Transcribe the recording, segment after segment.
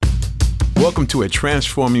Welcome to A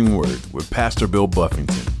Transforming Word with Pastor Bill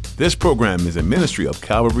Buffington. This program is a ministry of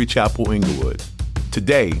Calvary Chapel, Inglewood.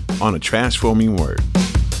 Today on A Transforming Word.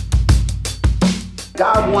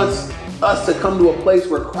 God wants us to come to a place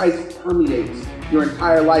where Christ permeates your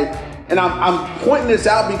entire life. And I'm pointing this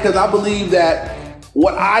out because I believe that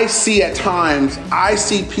what I see at times, I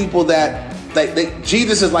see people that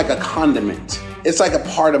Jesus is like a condiment. It's like a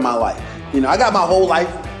part of my life. You know, I got my whole life,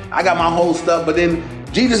 I got my whole stuff, but then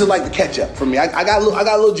Jesus is like the ketchup for me. I got a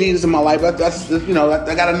little Jesus in my life. That's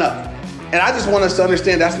I got enough. And I just want us to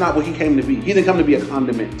understand that's not what he came to be. He didn't come to be a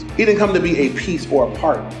condiment. He didn't come to be a piece or a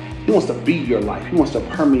part. He wants to be your life. He wants to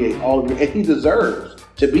permeate all of your, and he deserves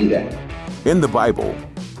to be that. In the Bible,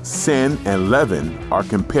 sin and leaven are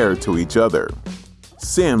compared to each other.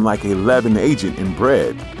 Sin, like a leaven agent in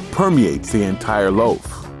bread, permeates the entire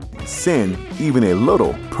loaf. Sin, even a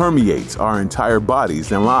little, permeates our entire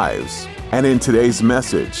bodies and lives. And in today's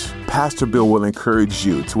message, Pastor Bill will encourage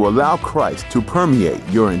you to allow Christ to permeate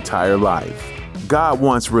your entire life. God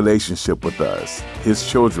wants relationship with us, his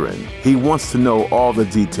children. He wants to know all the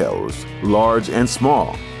details, large and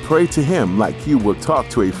small. Pray to him like you would talk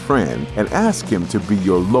to a friend and ask him to be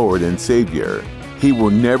your Lord and Savior. He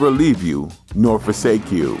will never leave you nor forsake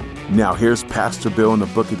you. Now here's Pastor Bill in the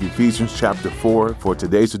book of Ephesians chapter 4 for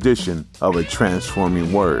today's edition of A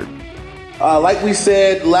Transforming Word. Like we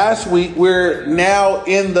said last week, we're now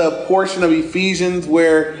in the portion of Ephesians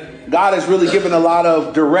where God has really given a lot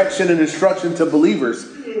of direction and instruction to believers.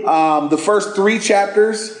 The first 3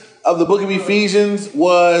 chapters of the book of Ephesians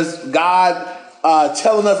was God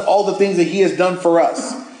telling us all the things that he has done for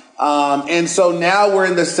us. And so now we're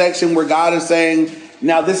in the section where God is saying,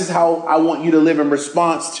 now this is how I want you to live in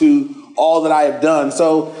response to all that I have done.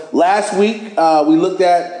 So last week we looked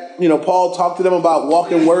at, Paul talked to them about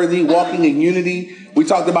walking worthy, walking in unity. We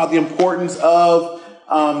talked about the importance of,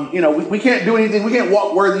 we can't do anything. We can't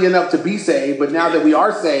walk worthy enough to be saved. But now that we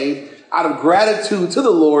are saved, out of gratitude to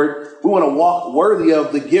the Lord, we want to walk worthy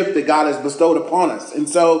of the gift that God has bestowed upon us. And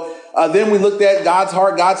so then we looked at God's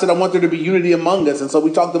heart. God said, I want there to be unity among us. And so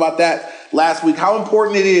we talked about that last week, how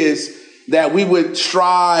important it is that we would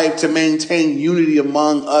strive to maintain unity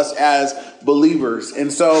among us as believers.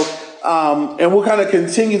 And so, and we'll kind of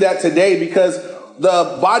continue that today because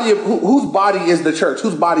the body of whose body is the church?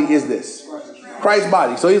 Whose body is this? Christ's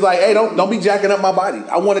body. So he's like, hey, don't be jacking up my body.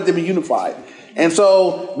 I want it to be unified. And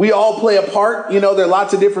so we all play a part. There are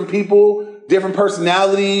lots of different people, different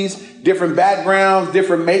personalities, different backgrounds,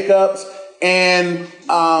 different makeups. And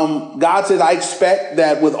God says, I expect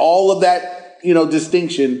that with all of that,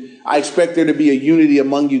 distinction, I expect there to be a unity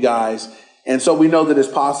among you guys. And so we know that it's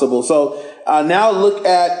possible. So now look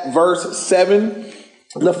at verse 7.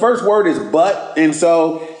 The first word is but. And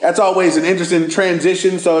so that's always an interesting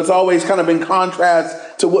transition. So it's always kind of in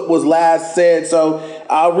contrast to what was last said. So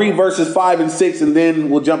I'll read verses 5 and 6, and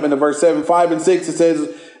then we'll jump into verse 7. 5 and 6, it says,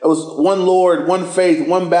 it was one Lord, one faith,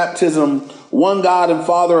 one baptism, one God and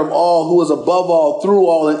Father of all, who is above all, through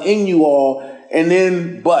all, and in you all. And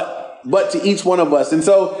then but to each one of us. And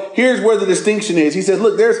so here's where the distinction is. He says,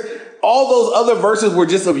 look, there's all those other verses were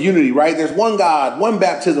just of unity, right? There's one God, one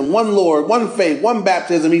baptism, one Lord, one faith, one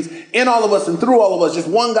baptism. He's in all of us and through all of us, just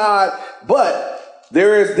one God. But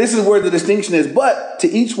this is where the distinction is. But to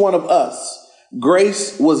each one of us,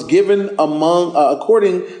 grace was given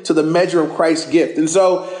according to the measure of Christ's gift. And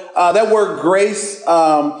so that word grace,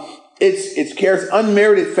 it's cares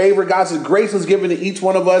unmerited favor. God says grace was given to each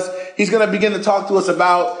one of us. He's going to begin to talk to us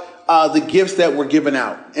about the gifts that were given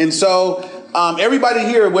out. And so everybody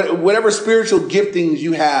here, whatever spiritual giftings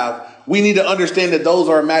you have, we need to understand that those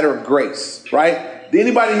are a matter of grace, right?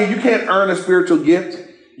 Anybody here, you can't earn a spiritual gift.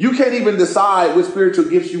 You can't even decide what spiritual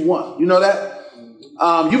gifts you want. You know that?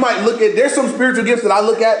 You might there's some spiritual gifts that I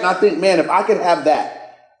look at and I think, man, if I could have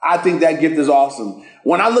that, I think that gift is awesome.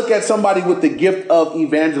 When I look at somebody with the gift of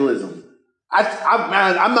evangelism, I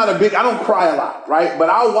don't cry a lot, right? But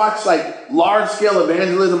I'll watch like large scale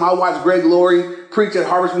evangelism. I'll watch Greg Laurie preach at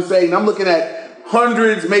Harvest Crusade, and I'm looking at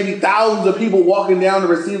hundreds, maybe thousands of people walking down to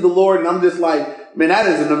receive the Lord. And I'm just like, man, that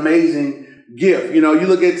is an amazing gift. You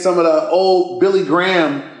look at some of the old Billy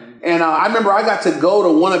Graham, and I remember I got to go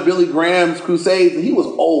to one of Billy Graham's crusades, and he was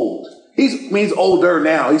old. He's older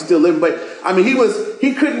now. He's still living, but I mean,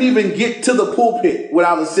 he couldn't even get to the pulpit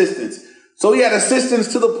without assistance. So he had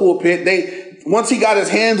assistance to the pulpit. Once he got his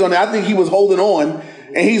hands on it, I think he was holding on,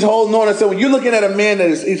 and he's holding on. And so when you're looking at a man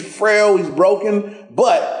he's frail, he's broken,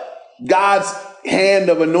 but God's hand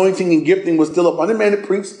of anointing and gifting was still upon him. Man, it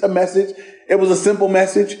preached a message. It was a simple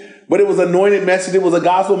message, but it was an anointed message. It was a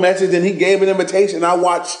gospel message, and he gave an invitation. I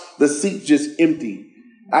watched the seat just empty.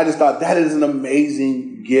 I just thought that is an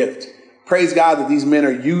amazing gift. praise God that these men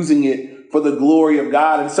are using it for the glory of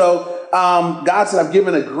God. And so God said, I've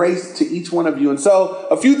given a grace to each one of you. And so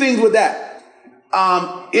a few things with that.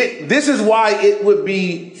 This is why it would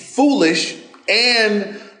be foolish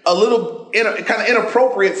and a little kind of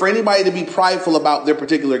inappropriate for anybody to be prideful about their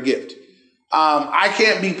particular gift. I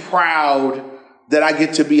can't be proud that I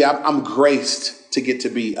get to be, I'm graced to get to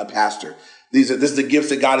be a pastor. This is the gifts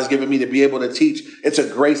that God has given me to be able to teach. It's a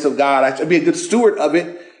grace of God. I should be a good steward of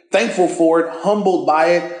it, thankful for it, humbled by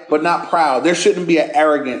it, but not proud. There shouldn't be an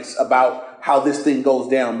arrogance about how this thing goes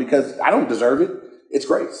down because I don't deserve it. It's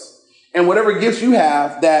grace. And whatever gifts you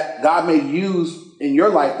have that God may use in your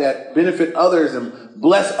life that benefit others and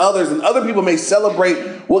bless others, and other people may celebrate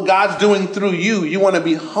what God's doing through you, you want to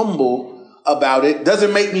be humble about it.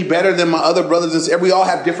 Doesn't make me better than my other brothers and sisters. We all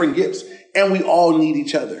have different gifts and we all need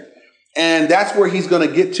each other. And that's where he's going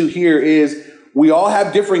to get to here is we all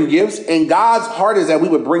have different gifts, and God's heart is that we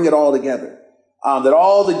would bring it all together. That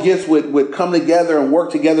all the gifts would come together and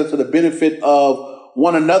work together to the benefit of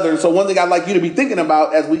one another. And so one thing I'd like you to be thinking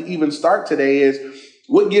about as we even start today is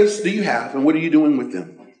what gifts do you have and what are you doing with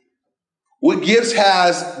them? What gifts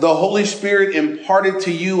has the Holy Spirit imparted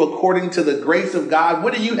to you according to the grace of God?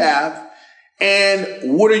 What do you have?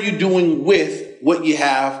 And what are you doing with what you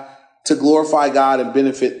have to glorify God and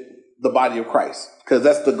benefit the body of Christ? Because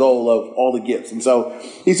that's the goal of all the gifts. And so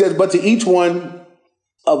he says, but to each one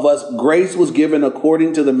of us, grace was given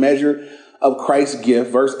according to the measure of Christ's gift.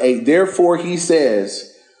 Verse 8, therefore he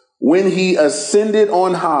says, when he ascended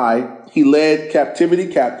on high, he led captivity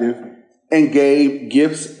captive and gave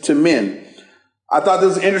gifts to men. I thought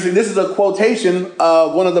this was interesting. This is a quotation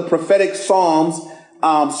of one of the prophetic Psalms,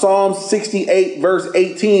 Psalm 68, verse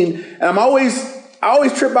 18. And I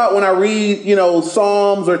always trip out when I read,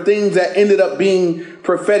 Psalms or things that ended up being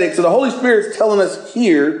prophetic. So the Holy Spirit's telling us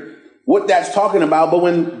here what that's talking about. But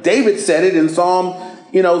when David said it in Psalm,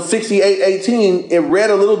 68:18, it read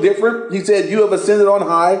a little different. He said, you have ascended on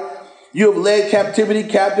high. You have led captivity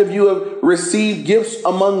captive. You have received gifts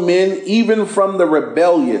among men, even from the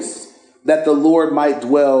rebellious, that the Lord might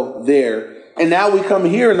dwell there. And now we come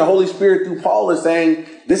here and the Holy Spirit through Paul is saying,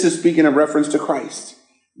 this is speaking in reference to Christ.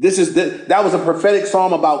 That was a prophetic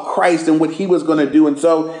psalm about Christ and what he was going to do. And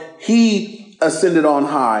so he ascended on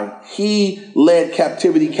high. He led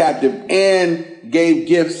captivity captive and gave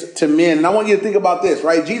gifts to men. And I want you to think about this,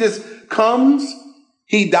 right? Jesus comes,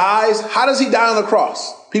 he dies. How does he die on the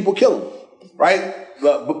cross? People kill him, right?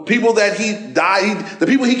 The people that he died, the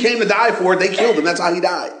people he came to die for, they killed him. That's how he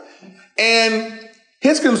died. And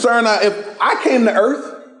his concern, if I came to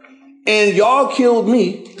earth and y'all killed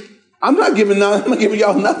me, I'm not giving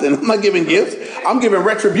y'all nothing. I'm not giving gifts. I'm giving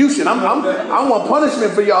retribution. I want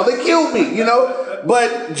punishment for y'all. They killed me,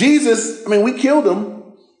 But Jesus, we killed him,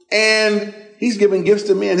 and he's giving gifts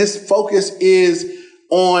to men. His focus is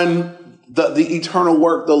on the eternal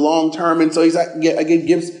work, the long term. And so he's like, I give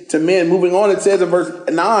gifts to men. Moving on, it says in verse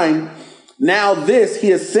 9, now this,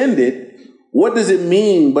 he ascended. What does it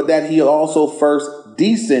mean but that he also first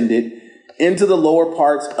descended into the lower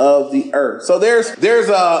parts of the earth? So there's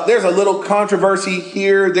a little controversy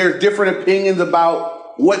here. There's different opinions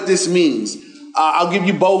about what this means. I'll give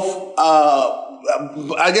you both,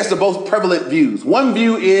 I guess the most prevalent views. One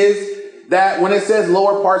view is that when it says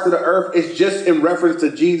lower parts of the earth, it's just in reference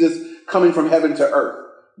to Jesus coming from heaven to earth.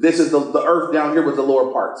 This is the earth down here with the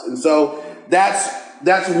lower parts. And so that's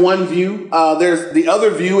one view. There's the other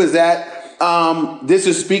view is that this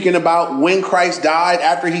is speaking about when Christ died,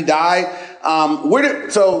 after he died.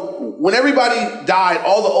 So when everybody died,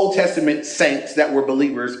 all the Old Testament saints that were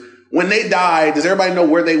believers, when they died, does everybody know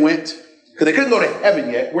where they went? Because they couldn't go to heaven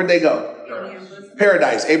yet. Where'd they go?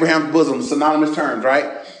 Paradise, Abraham's bosom, synonymous terms,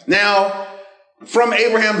 right? Now, from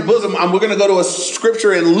Abraham's bosom, we're going to go to a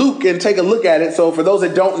scripture in Luke and take a look at it. So for those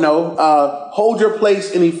that don't know, hold your place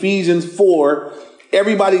in Ephesians 4.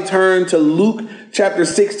 Everybody turn to Luke chapter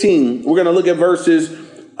 16. We're going to look at verses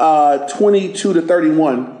 22 to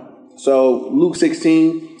 31. So Luke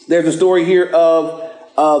 16, there's a story here of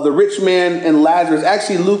the rich man and Lazarus.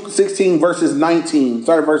 Actually, Luke 16 verses 19.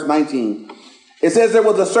 Start at verse 19. It says there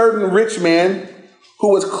was a certain rich man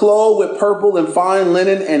who was clothed with purple and fine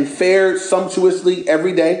linen and fared sumptuously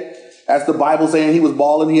every day. That's the Bible saying he was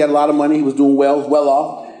balling. He had a lot of money. He was doing well, was well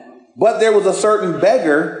off. But there was a certain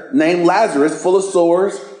beggar named Lazarus, full of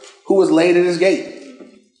sores, who was laid at his gate,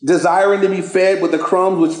 desiring to be fed with the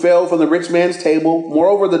crumbs which fell from the rich man's table.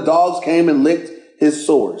 Moreover, the dogs came and licked his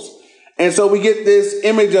sores. And so we get this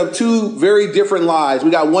image of two very different lives. We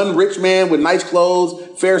got one rich man with nice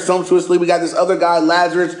clothes, fares sumptuously. We got this other guy,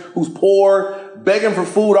 Lazarus, who's poor, begging for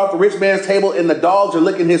food off the rich man's table, and the dogs are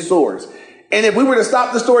licking his sores. And if we were to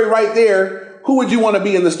stop the story right there, who would you want to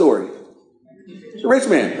be in the story? The rich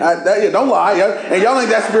man. Don't lie. And y'all ain't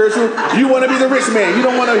that spiritual. You want to be the rich man. You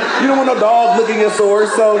don't want no dog licking your sword.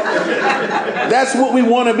 So that's what we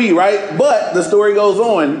want to be, right? But the story goes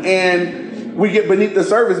on, and we get beneath the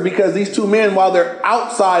surface because these two men, while their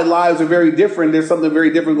outside lives are very different, there's something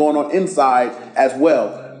very different going on inside as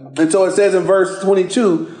well. And so it says in verse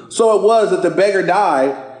 22, so it was that the beggar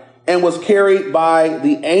died and was carried by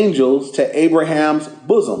the angels to Abraham's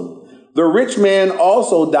bosom. The rich man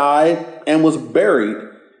also died and was buried.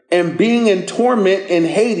 And being in torment in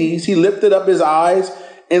Hades, he lifted up his eyes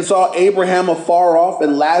and saw Abraham afar off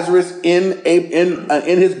and Lazarus in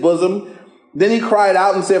his bosom. Then he cried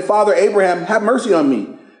out and said, Father Abraham, have mercy on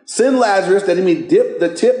me. Send Lazarus that he may dip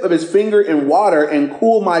the tip of his finger in water and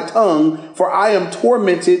cool my tongue, for I am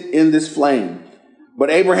tormented in this flame. But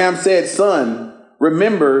Abraham said, Son,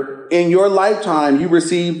 remember, in your lifetime you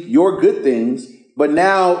received your good things, but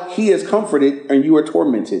now he is comforted and you are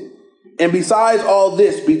tormented. And besides all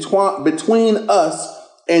this, between us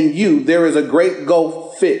and you, there is a great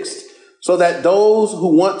gulf fixed, so that those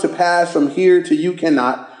who want to pass from here to you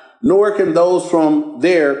cannot, nor can those from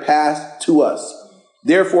there pass to us.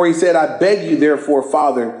 Therefore, he said, I beg you, therefore,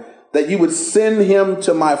 Father, that you would send him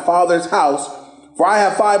to my father's house, for I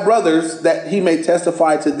have 5 brothers, that he may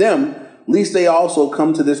testify to them, lest they also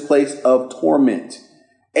come to this place of torment.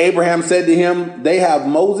 Abraham said to him, they have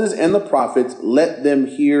Moses and the prophets, let them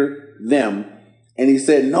hear them. And he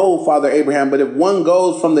said, no, Father Abraham, but if one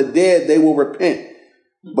goes from the dead, they will repent.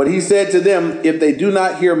 But he said to them, if they do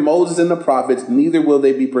not hear Moses and the prophets, neither will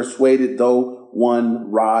they be persuaded, though one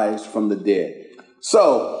rise from the dead.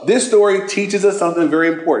 So this story teaches us something very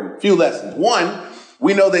important. Few lessons. One,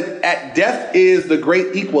 we know that death is the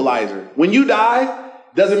great equalizer. When you die,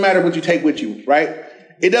 doesn't matter what you take with you, right?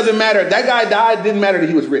 It doesn't matter. That guy died, didn't matter that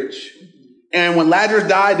he was rich. And when Lazarus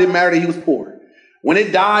died, didn't matter that he was poor. When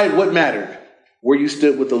it died, what mattered? Where you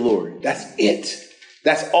stood with the Lord. That's it.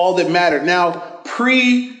 That's all that mattered. Now,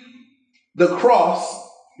 pre the cross,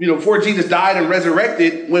 before Jesus died and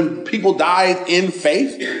resurrected, when people died in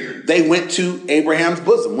faith, they went to Abraham's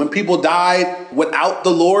bosom. When people died without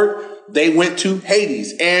the Lord, they went to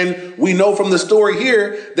Hades. And we know from the story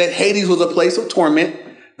here that Hades was a place of torment.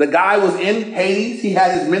 The guy was in Hades. He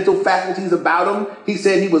had his mental faculties about him. He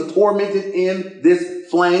said he was tormented in this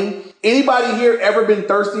flame. Anybody here ever been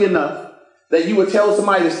thirsty enough that you would tell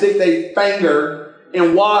somebody to stick their finger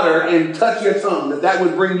in water and touch your tongue, that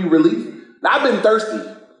would bring you relief? Now, I've been thirsty.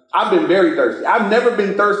 I've been very thirsty. I've never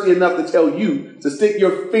been thirsty enough to tell you to stick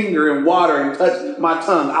your finger in water and touch my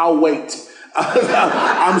tongue. I'll wait.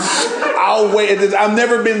 I'll wait. I've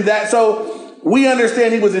never been that. So we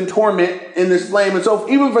understand he was in torment in this flame. And so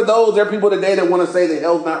even for those, there are people today that want to say that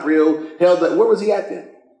hell's not real. Where was he at then?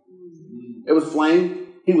 It was flame.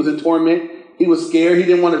 He was in torment. He was scared. He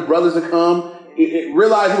didn't want his brothers to come. He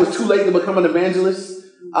realized it was too late to become an evangelist.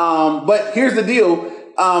 But here's the deal.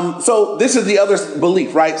 So this is the other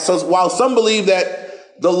belief, right? So while some believe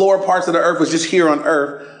that the lower parts of the earth was just here on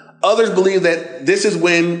earth, others believe that this is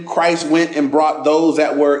when Christ went and brought those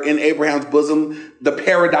that were in Abraham's bosom, the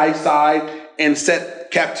paradise side, and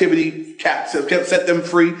set them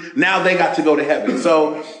free. Now they got to go to heaven.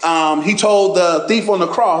 So he told the thief on the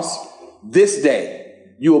cross, this day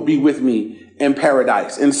you will be with me in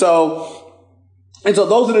paradise. And so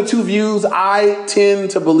those are the two views. I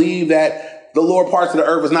tend to believe that the lower parts of the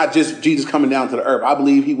earth was not just Jesus coming down to the earth. I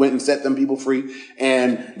believe he went and set them people free,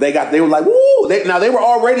 and they were like, woo! They were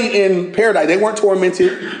already in paradise. They weren't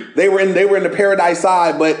tormented. They were in the paradise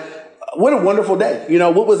side. But what a wonderful day!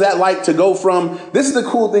 What was that like to go from? This is the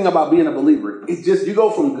cool thing about being a believer. It's just you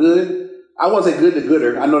go from good. I won't say good to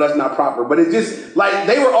gooder. I know that's not proper, but it's just like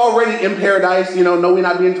they were already in paradise. No, we're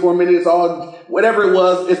not being tormented. It's all whatever it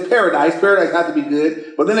was. It's paradise. Paradise has to be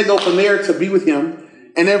good. But then they go from there to be with him.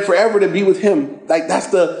 And then forever to be with him. Like that's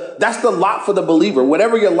the lot for the believer.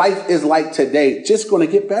 Whatever your life is like today, it's just going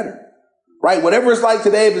to get better, right? Whatever it's like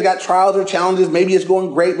today, if it's got trials or challenges, maybe it's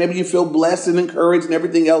going great. Maybe you feel blessed and encouraged and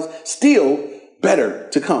everything else, still better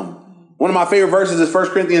to come. One of my favorite verses is 1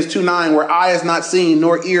 Corinthians 2:9, where eye has not seen,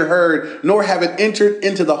 nor ear heard, nor have it entered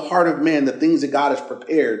into the heart of man, the things that God has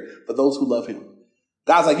prepared for those who love him.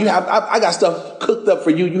 God's like, I got stuff cooked up for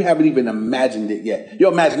you. You haven't even imagined it yet.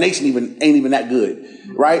 Your imagination ain't even that good,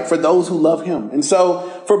 right? For those who love him. And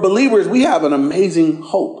so for believers, we have an amazing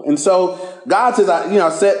hope. And so God says, I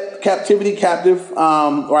set captivity captive,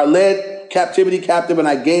 or I led captivity captive, and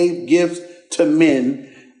I gave gifts to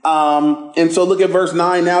men. And so look at verse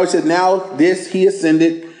 9 now. It says, now this he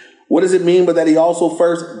ascended, What does it mean? But that he also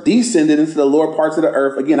first descended into the lower parts of the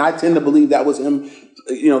earth. Again, I tend to believe that was him,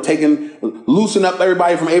 loosen up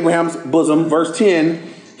everybody from Abraham's bosom. Verse 10,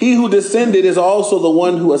 he who descended is also the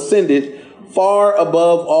one who ascended far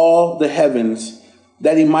above all the heavens,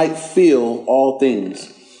 that he might fill all things.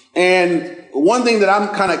 And one thing that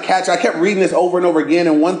I'm kind of I kept reading this over and over again.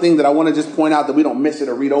 And one thing that I want to just point out that we don't miss it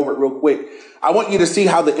or read over it real quick. I want you to see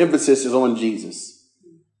how the emphasis is on Jesus.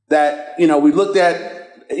 That, we looked at,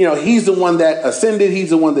 he's the one that ascended.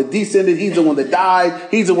 He's the one that descended. He's the one that died.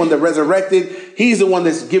 He's the one that resurrected. He's the one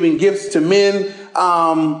that's giving gifts to men.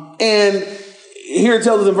 And here it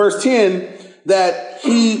tells us in verse 10 that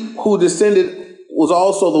he who descended was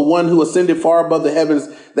also the one who ascended far above the heavens,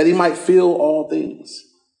 that he might fill all things.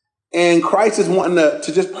 And Christ is wanting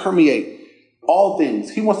to just permeate all things.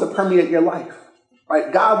 He wants to permeate your life,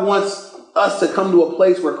 right? God wants us to come to a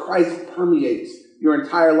place where Christ permeates your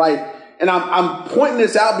entire life. And I'm pointing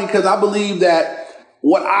this out because I believe that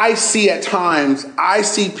what I see at times, I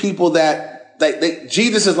see people that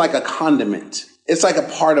Jesus is like a condiment. It's like a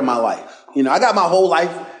part of my life. I got my whole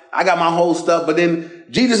life. I got my whole stuff, but then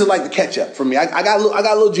Jesus is like the ketchup for me. I got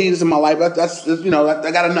a little Jesus in my life. That's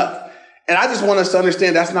I got enough. And I just want us to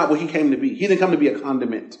understand that's not what he came to be. He didn't come to be a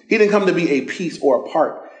condiment. He didn't come to be a piece or a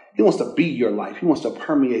part. He wants to be your life. He wants to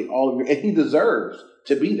permeate all of and he deserves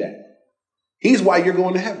to be that. He's why you're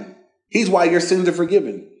going to heaven. He's why your sins are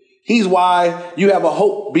forgiven. He's why you have a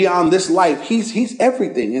hope beyond this life. He's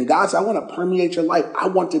everything. And God said, I want to permeate your life. I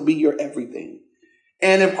want to be your everything.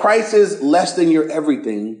 And if Christ is less than your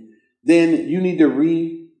everything, then you need to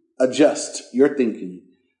readjust your thinking.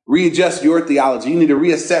 Readjust your theology. You need to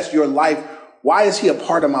reassess your life. Why is he a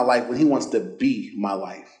part of my life when he wants to be my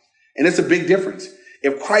life? And it's a big difference.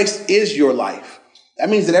 If Christ is your life, that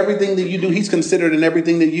means that everything that you do, he's considered in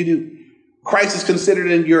everything that you do. Christ is considered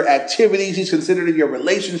in your activities. He's considered in your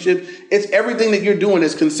relationship. It's everything that you're doing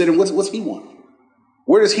is considered. What's he want?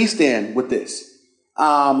 Where does he stand with this?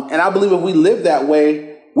 And I believe if we live that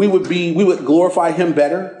way, we would glorify him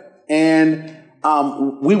better. And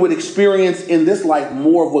we would experience in this life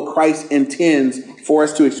more of what Christ intends for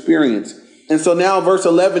us to experience. And so now verse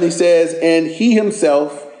 11, he says, and he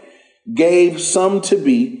himself gave some to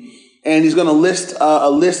be, and he's going to list a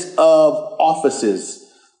list of offices.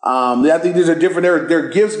 I think these are different. There are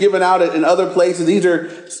gifts given out in other places. These are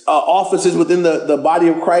offices within the body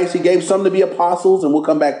of Christ. He gave some to be apostles, and we'll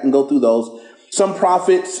come back and go through those. Some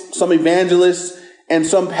prophets, some evangelists, and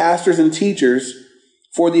some pastors and teachers,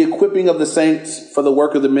 for the equipping of the saints, for the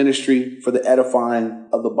work of the ministry, for the edifying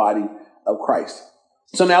of the body of Christ.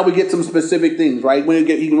 So now we get some specific things, right? We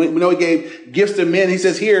know he gave gifts to men. He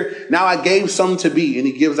says here, now I gave some to be, and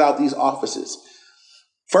he gives out these offices.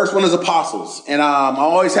 First one is apostles. And I'm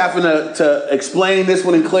always having to explain this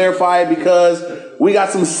one and clarify it because we got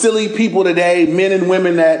some silly people today, men and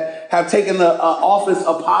women that have taken the office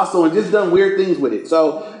apostle and just done weird things with it.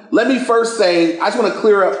 So let me first say, I just want to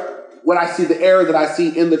clear up what I see, the error that I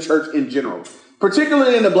see in the church in general,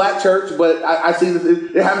 particularly in the black church, but I see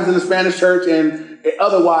that it happens in the Spanish church and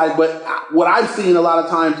otherwise. But what I've seen a lot of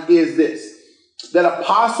times is this, that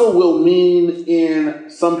apostle will mean in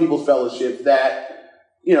some people's fellowship that,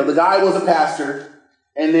 the guy was a pastor,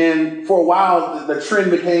 and then for a while, the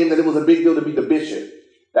trend became that it was a big deal to be the bishop.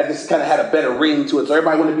 That just kind of had a better ring to it. So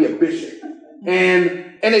everybody wanted to be a bishop.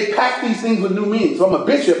 And they pack these things with new meanings. So I'm a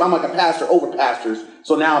bishop. I'm like a pastor over pastors.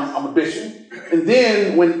 So now I'm a bishop. And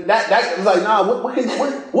then when that was like, nah,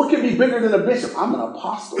 what can be bigger than a bishop? I'm an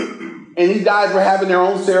apostle. And these guys were having their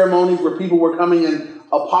own ceremonies where people were coming and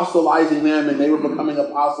apostolizing them, and they were becoming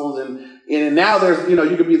apostles. And now there's,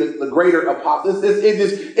 you could be the greater apostle. I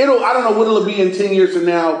don't know what it'll be in 10 years from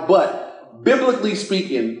now, but biblically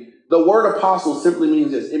speaking, the word apostle simply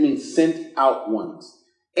means this. It means sent out ones.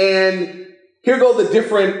 And here go the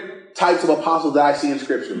different types of apostles that I see in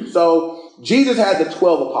scripture. So Jesus had the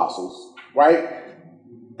 12 apostles, right?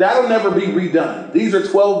 That'll never be redone. These are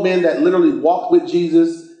 12 men that literally walked with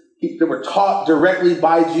Jesus. They were taught directly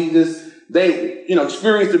by Jesus. They,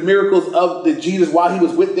 experienced the miracles of Jesus while he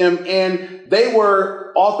was with them. And they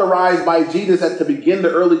were authorized by Jesus to begin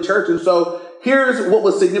the early church. And so here's what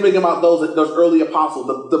was significant about those early apostles,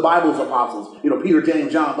 the Bible's apostles, Peter,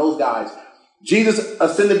 James, John, those guys. Jesus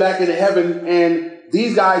ascended back into heaven, and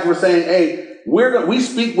these guys were saying, hey, we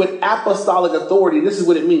speak with apostolic authority. This is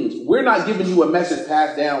what it means. We're not giving you a message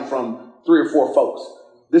passed down from 3 or 4 folks.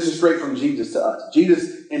 This is straight from Jesus to us.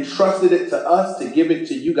 Jesus entrusted it to us to give it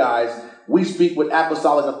to you guys. We speak with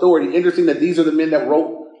apostolic authority. Interesting that these are the men that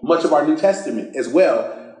wrote much of our New Testament as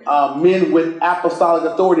well. Men with apostolic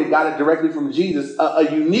authority got it directly from Jesus. A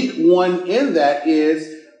unique one in that is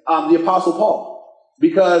the Apostle Paul.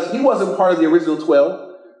 because he wasn't part of the original 12.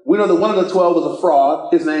 We know that one of the 12 was a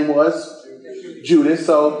fraud. His name was Judas.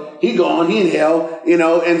 So he gone, he in hell,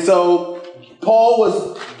 and so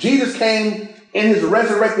Jesus came in his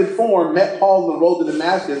resurrected form, met Paul on the road to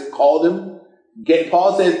Damascus, called him.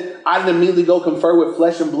 Paul said, I didn't immediately go confer with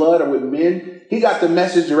flesh and blood or with men. He got the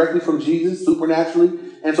message directly from Jesus supernaturally.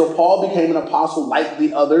 And so Paul became an apostle like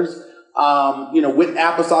the others. With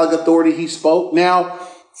apostolic authority, he spoke. Now,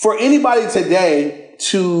 for anybody today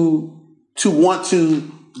to want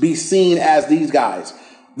to be seen as these guys,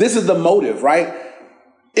 this is the motive, right?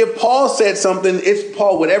 If Paul said something, it's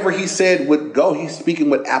Paul, whatever he said would go. He's speaking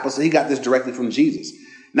with apostles. He got this directly from Jesus.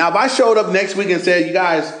 Now, if I showed up next week and said, you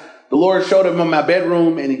guys, the Lord showed up in my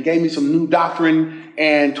bedroom and he gave me some new doctrine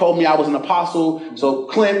and told me I was an apostle. So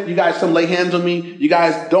Clint, you guys come lay hands on me. You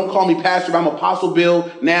guys don't call me pastor, but I'm Apostle Bill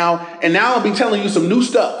now. And now I'll be telling you some new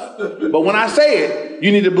stuff. But when I say it,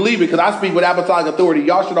 you need to believe it because I speak with apostolic authority.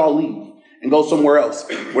 Y'all should all leave and go somewhere else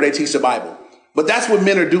where they teach the Bible. But that's what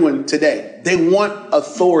men are doing today. They want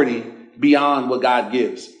authority beyond what God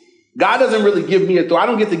gives. God doesn't really give me authority. I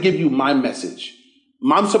don't get to give you my message.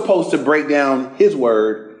 I'm supposed to break down his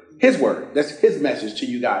word. That's his message to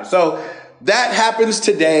you guys. So that happens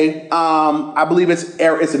today. I believe it's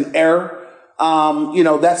an error.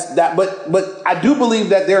 That's that. But I do believe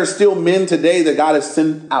that there are still men today that God has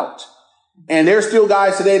sent out. And there are still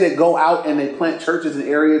guys today that go out and they plant churches in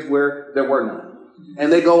areas where there were none.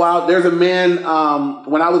 And they go out. There's a man,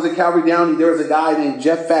 when I was at Calvary Downey, there was a guy named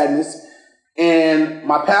Jeff Fadness. And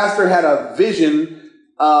my pastor had a vision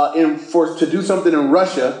to do something in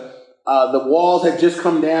Russia. The walls had just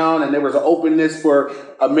come down and there was an openness for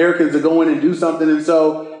Americans to go in and do something. And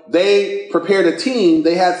so they prepared a team.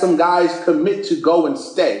 They had some guys commit to go and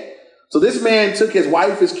stay. So this man took his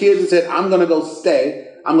wife, his kids, and said, I'm going to go stay.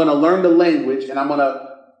 I'm going to learn the language and I'm going to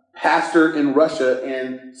pastor in Russia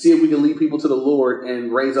and see if we can lead people to the Lord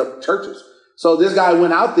and raise up churches. So this guy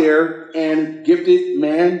went out there and gifted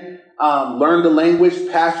man, learned the language,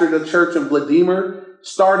 pastored a church in Vladimir,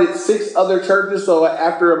 started 6 other churches. So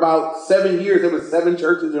after about 7 years, there were 7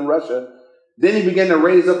 churches in Russia. Then he began to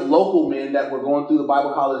raise up local men that were going through the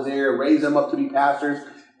Bible college there, raise them up to be pastors.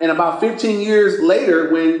 And about 15 years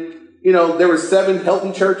later, when, there were 7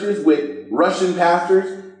 healthy churches with Russian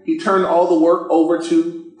pastors, he turned all the work over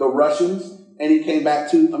to the Russians and he came back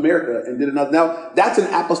to America and did another. Now, that's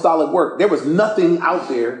an apostolic work. There was nothing out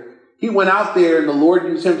there. He went out there and the Lord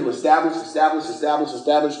used him to establish,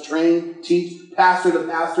 train, teach, pastor the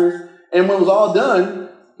pastors. And when it was all done,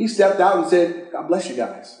 he stepped out and said, God bless you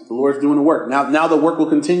guys. The Lord's doing the work. Now the work will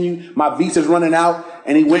continue. My visa's running out.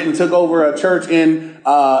 And he went and took over a church in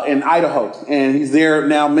Idaho. And he's there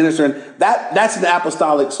now ministering. That's an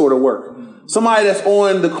apostolic sort of work. Somebody that's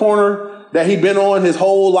on the corner that he been on his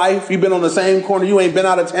whole life. You've been on the same corner. You ain't been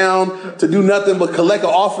out of town to do nothing but collect an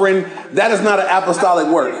offering. That is not an apostolic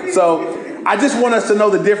work. So I just want us to know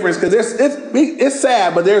the difference because it's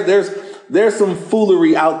sad, but there's some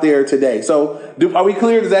foolery out there today. So are we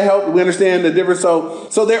clear? Does that help? Do we understand the difference?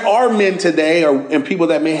 So there are men today and people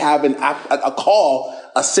that may have a call,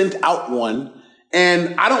 a sent out one.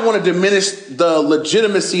 And I don't want to diminish the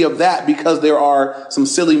legitimacy of that because there are some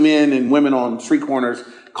silly men and women on street corners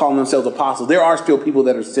calling themselves apostles. There are still people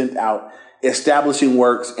that are sent out, establishing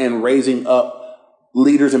works and raising up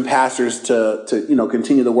leaders and pastors to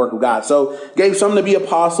continue the work of God. So gave some to be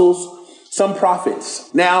apostles, some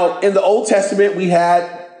prophets. Now, in the Old Testament, we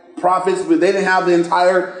had prophets, but they didn't have the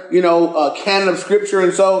entire, canon of scripture.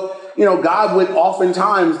 And so, God would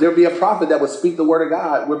oftentimes, there'd be a prophet that would speak the word of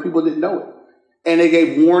God where people didn't know it. And they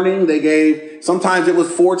gave warning. Sometimes it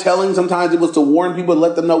was foretelling. Sometimes it was to warn people and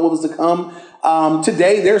let them know what was to come.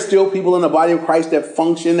 Today, there's still people in the body of Christ that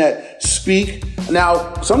function, that speak.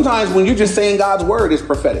 Now, sometimes when you're just saying God's word, it's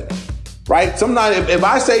prophetic, right? Sometimes if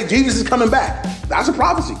I say Jesus is coming back, that's a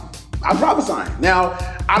prophecy. I'm prophesying. Now,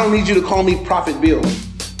 I don't need you to call me Prophet Bill.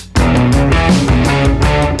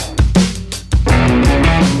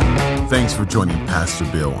 Thanks for joining Pastor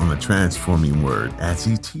Bill on the Transforming Word as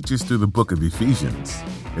he teaches through the book of Ephesians.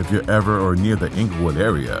 If you're ever or near the Inglewood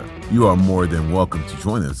area, you are more than welcome to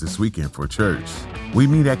join us this weekend for church. We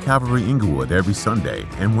meet at Calvary Inglewood every Sunday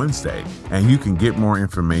and Wednesday, and you can get more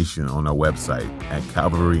information on our website at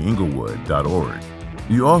calvaryinglewood.org.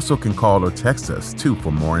 You also can call or text us, too,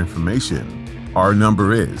 for more information. Our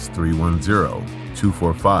number is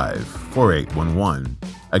 310-245-4811.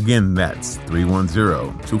 Again, that's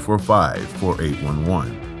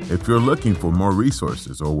 310-245-4811. If you're looking for more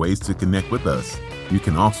resources or ways to connect with us, you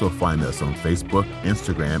can also find us on Facebook,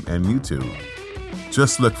 Instagram, and YouTube.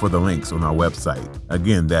 Just look for the links on our website.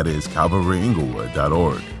 Again, that is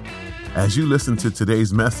calvaryinglewood.org. As you listen to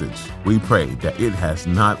today's message, we pray that it has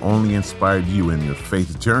not only inspired you in your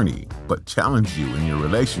faith journey, but challenged you in your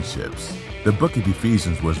relationships. The book of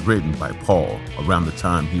Ephesians was written by Paul around the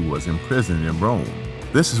time he was imprisoned in Rome.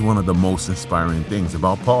 This is one of the most inspiring things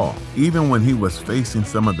about Paul. Even when he was facing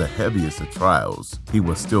some of the heaviest of trials, he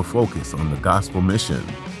was still focused on the gospel mission.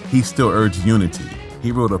 He still urged unity.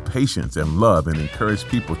 He wrote of patience and love and encouraged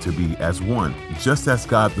people to be as one, just as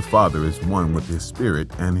God the Father is one with His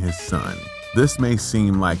Spirit and His Son. This may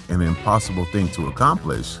seem like an impossible thing to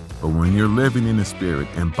accomplish, but when you're living in the Spirit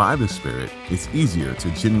and by the Spirit, it's easier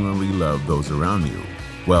to genuinely love those around you.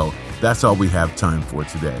 Well, that's all we have time for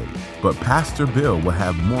today. But Pastor Bill will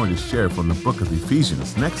have more to share from the book of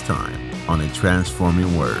Ephesians next time on A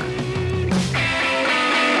Transforming Word.